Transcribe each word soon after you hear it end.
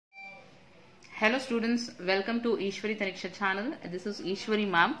Hello students, welcome to Eshwari channel. This is Eshwari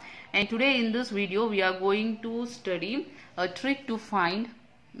ma'am, and today in this video we are going to study a trick to find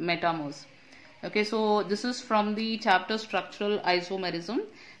metamers. Okay, so this is from the chapter structural isomerism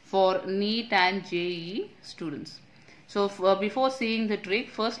for NEET and JEE students. So before seeing the trick,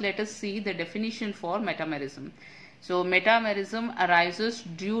 first let us see the definition for metamerism. So metamerism arises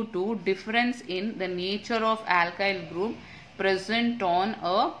due to difference in the nature of alkyl group present on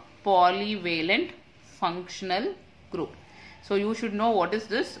a polyvalent functional group. So you should know what is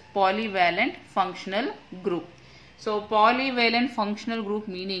this polyvalent functional group. So polyvalent functional group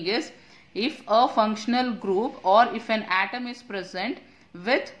meaning is if a functional group or if an atom is present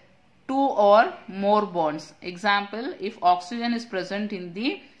with two or more bonds. Example, if oxygen is present in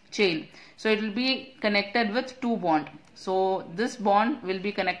the chain, so it will be connected with two bonds. So this bond will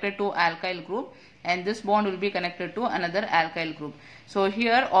be connected to alkyl group and this bond will be connected to another alkyl group. So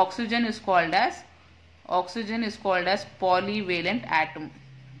here oxygen is called as polyvalent atom.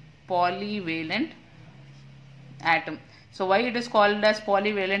 Polyvalent atom. So why it is called as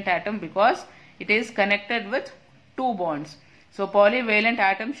polyvalent atom? Because it is connected with two bonds. So polyvalent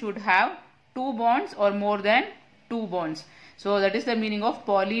atom should have two bonds or more than two bonds. So that is the meaning of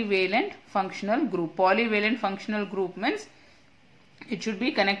polyvalent functional group. Polyvalent functional group means it should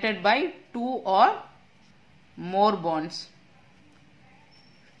be connected by two or more bonds.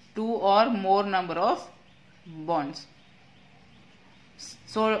 Two or more number of bonds.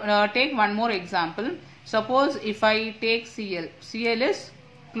 So take one more example. Suppose if I take Cl. Cl is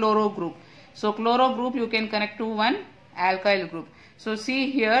chloro group. So chloro group you can connect to one alkyl group. So see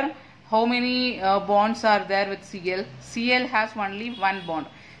here how many bonds are there with Cl. Cl has only one bond.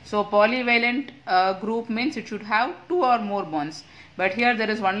 So polyvalent group means it should have two or more bonds. But here there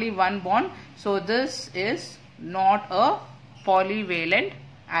is only one bond. So this is not a polyvalent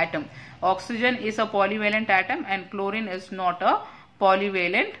atom. Oxygen is a polyvalent atom and chlorine is not a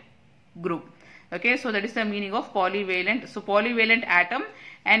polyvalent group. Okay, so that is the meaning of polyvalent. So polyvalent atom,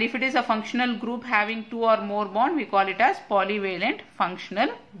 and if it is a functional group having two or more bond, we call it as polyvalent functional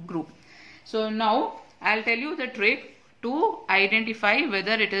group. So now I'll tell you the trick to identify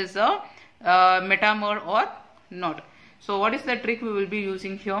whether it is a metamer or not. So what is the trick we will be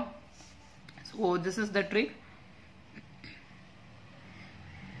using here? So this is the trick.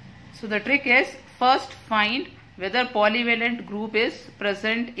 So the trick is first find whether polyvalent group is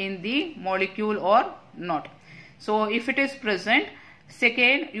present in the molecule or not. So if it is present,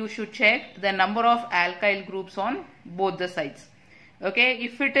 second you should check the number of alkyl groups on both the sides. Okay,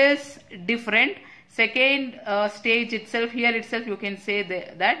 if it is different, second stage itself, here itself you can say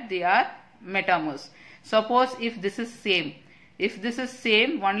that they are metamers. Suppose if this is same,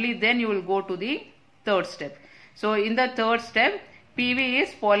 only then you will go to the third step. So in the third step, PV is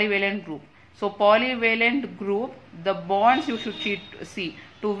polyvalent group. So polyvalent group, the bonds you should see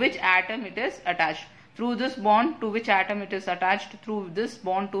to which atom it is attached. Through this bond to which atom it is attached, through this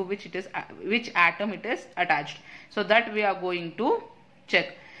bond to which atom it is attached. So that we are going to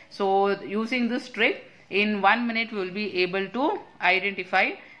check. So using this trick, in 1 minute we will be able to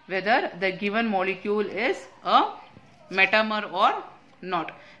identify whether the given molecule is a metamer or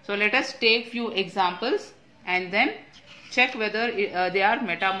not. So let us take few examples and then check whether they are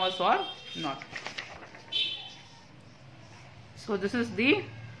metamers or not. So this is the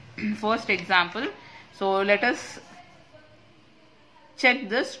first example. So let us check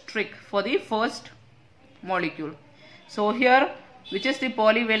this trick for the first molecule. So here, which is the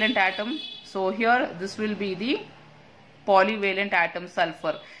polyvalent atom? So here this will be the polyvalent atom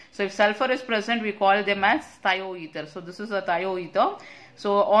sulfur. So if sulfur is present, we call them as thioether. So this is a thioether.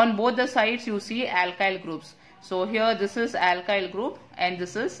 So on both the sides you see alkyl groups. So here this is alkyl group and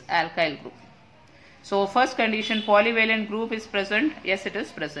this is alkyl group. So first condition, polyvalent group is present. Yes, it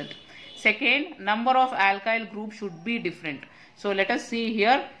is present. Second, number of alkyl group should be different. So let us see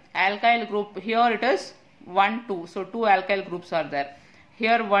here alkyl group. Here it is 1, 2. So 2 alkyl groups are there.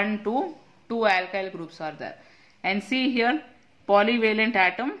 Here 1, 2, 2 alkyl groups are there. And see here polyvalent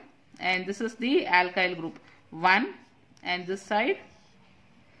atom, and this is the alkyl group 1, and this side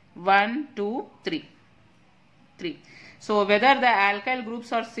 1, 2, 3. So whether the alkyl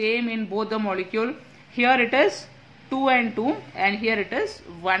groups are same in both the molecule, here it is 2 and 2 and here it is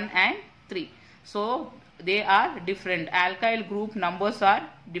 1 and 3. So they are different. Alkyl group numbers are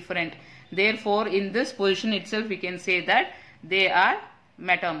different. Therefore in this position itself we can say that they are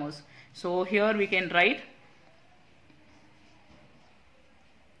metamers. So here we can write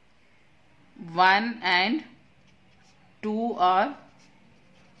 1 and 2 are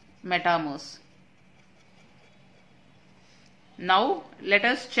metamers. Now let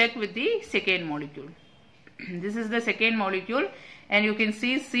us check with the second molecule. This is the second molecule, and you can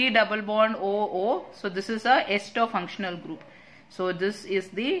see C double bond OO. So this is a ester functional group. So this is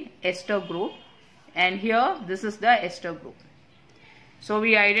the ester group, and here this is the ester group. So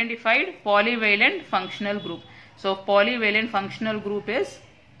we identified polyvalent functional group. So polyvalent functional group is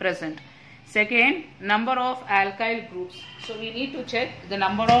present. Second, number of alkyl groups. So we need to check the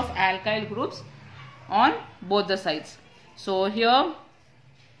number of alkyl groups on both the sides. So here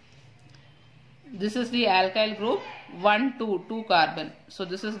this is the alkyl group 1, 2, 2 carbon. So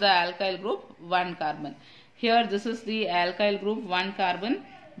this is the alkyl group 1 carbon. Here this is the alkyl group 1 carbon.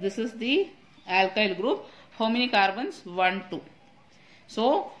 This is the alkyl group. How many carbons? 1, 2.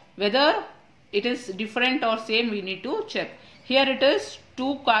 So whether it is different or same, we need to check. Here it is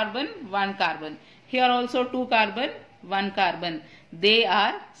 2 carbon 1 carbon. Here also 2 carbon 1 carbon. They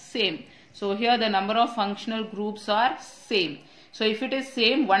are same. So here the number of functional groups are same. So if it is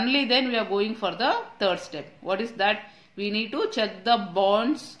same, only then we are going for the third step. What is that? We need to check the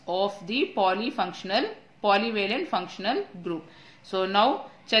bonds of the polyvalent functional group. So now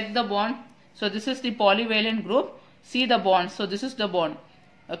check the bond. So this is the polyvalent group. See the bond. So this is the bond.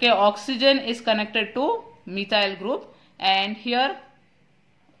 Okay, oxygen is connected to methyl group, and here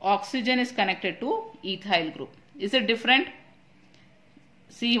oxygen is connected to ethyl group. Is it different?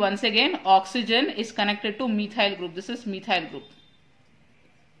 See once again, oxygen is connected to methyl group. This is methyl group.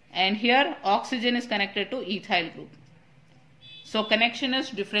 And here oxygen is connected to ethyl group. So connection is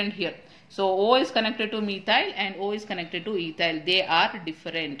different here. So O is connected to methyl and O is connected to ethyl. They are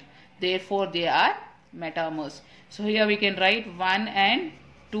different. Therefore they are metamers. So here we can write 1 and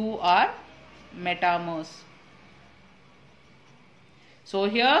 2 are metamers. So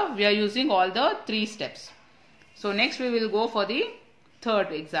here we are using all the 3 steps. So next we will go for the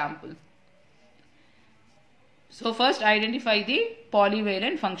third example. So first identify the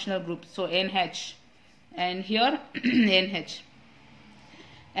polyvalent functional group. So NH, and here NH,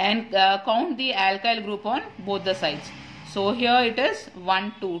 and count the alkyl group on both the sides. So here it is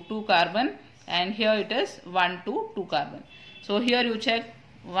 1, 2, 2 carbon, and here it is 1, 2, 2 carbon. So here you check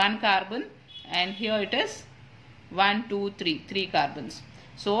 1 carbon, and here it is 1, 2, 3, 3 carbons.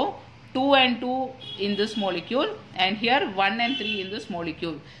 So 2 and 2 in this molecule, and here 1 and 3 in this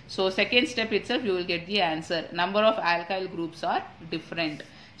molecule. So second step itself you will get the answer. Number of alkyl groups are different.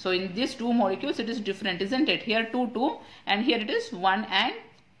 So in these 2 molecules it is different, isn't it? Here 2, 2, and here it is 1 and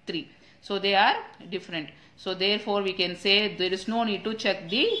 3. So they are different. So therefore we can say there is no need to check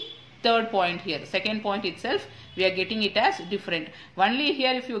the third point here. Second point itself we are getting it as different. Only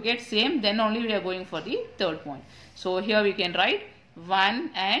here if you get same, then only we are going for the third point. So here we can write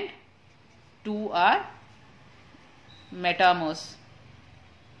 1 and 2 are metamers.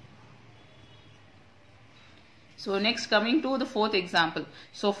 So next coming to the fourth example.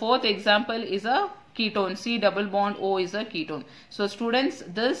 So fourth example is a ketone. C double bond O is a ketone. So students,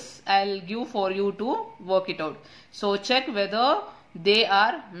 this I'll give for you to work it out. So check whether they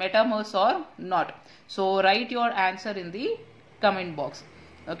are metamers or not. So write your answer in the comment box.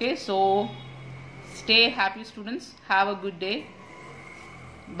 Okay, so stay happy students. Have a good day.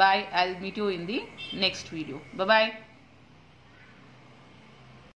 Bye. I'll meet you in the next video. Bye bye.